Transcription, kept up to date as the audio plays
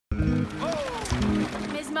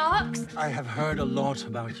Marx? I have heard a lot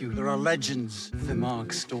about you. There are legends, the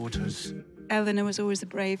Marx daughters. Eleanor was always the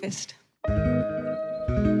bravest.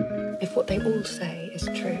 If what they all say is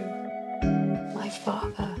true, my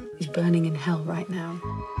father is burning in hell right now.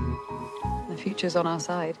 The future's on our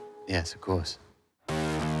side. Yes, of course.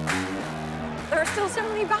 There are still so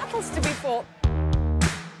many battles to be fought.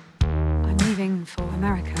 I'm leaving for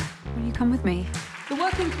America. Will you come with me? The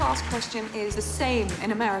working class question is the same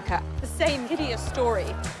in America. The same hideous story.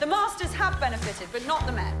 The masters have benefited, but not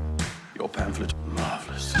the men. Your pamphlet,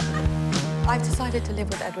 marvellous. I've decided to live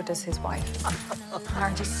with Edward as his wife.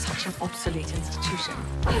 Marriage is such an obsolete institution.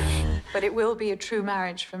 But it will be a true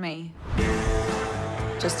marriage for me.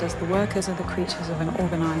 Just as the workers are the creatures of an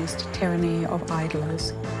organized tyranny of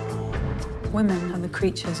idlers, women are the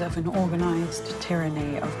creatures of an organized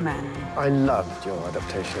tyranny of men. I loved your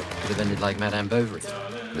adaptation. Could have ended like Madame Bovary.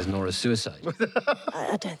 With Nora's suicide.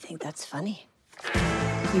 I don't think that's funny.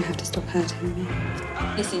 You have to stop hurting me.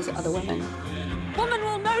 This is other women. Woman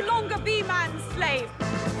will no longer be man's slave.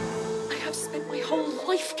 I have spent my whole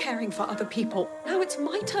life caring for other people. Now it's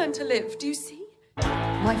my turn to live, do you see?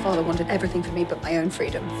 My father wanted everything for me but my own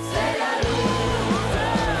freedom.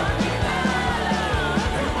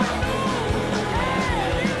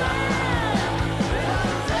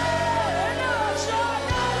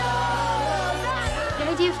 The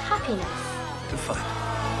idea of happiness. To fight.